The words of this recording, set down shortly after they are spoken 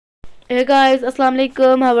Hey guys, assalamu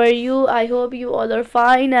alaikum. How are you? I hope you all are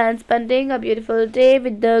fine and spending a beautiful day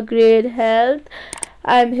with the great health.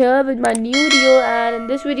 I'm here with my new video, and in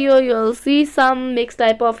this video you'll see some mixed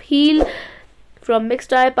type of heel. From mixed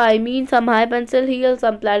type I mean some high pencil heel,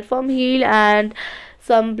 some platform heel, and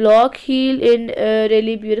some block heel in a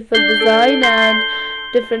really beautiful design and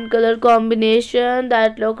different color combination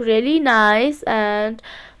that look really nice and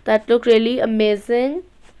that look really amazing.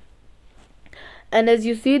 And as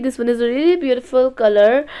you see, this one is a really beautiful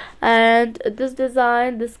color, and this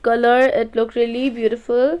design, this color, it look really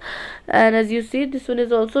beautiful. And as you see, this one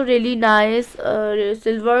is also really nice,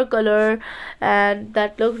 silver color, and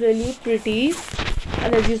that look really pretty.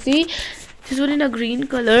 And as you see, this one in a green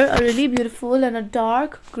color, a really beautiful, and a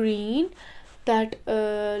dark green that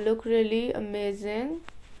look really amazing.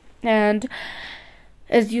 And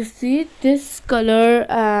as you see, this color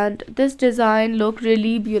and this design look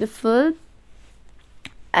really beautiful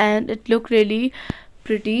and it look really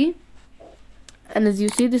pretty. And as you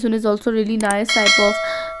see, this one is also really nice type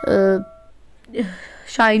of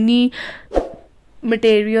shiny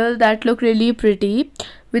material that look really pretty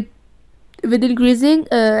with increasing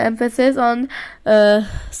emphasis on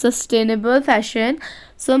sustainable fashion.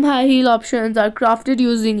 Some high heel options are crafted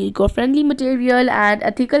using eco-friendly material and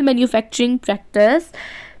ethical manufacturing practice.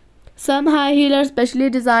 Some high heels are specially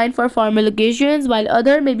designed for formal occasions, while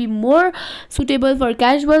others may be more suitable for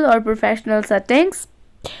casual or professional settings.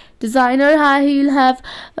 Designer high heel have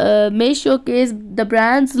may showcase the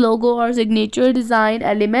brand's logo or signature design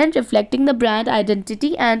element, reflecting the brand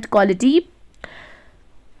identity and quality.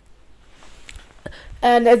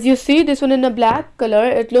 And as you see, this one in a black color,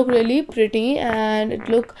 it look really pretty and it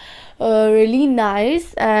look really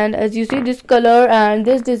nice. And as you see, this color and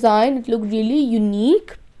this design, it look really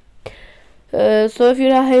unique. So if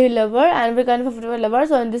you're a high heel lover and we're kind of a footwear lover,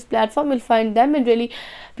 so on this platform you'll find them in really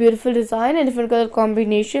beautiful design and different color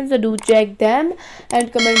combinations. So do check them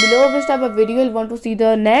and comment below which type of video you'll want to see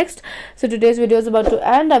the next. So today's video is about to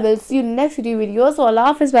end. I will see you in the next video. So Allah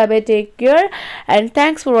Hafiz, bye bye, take care, and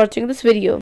thanks for watching this video.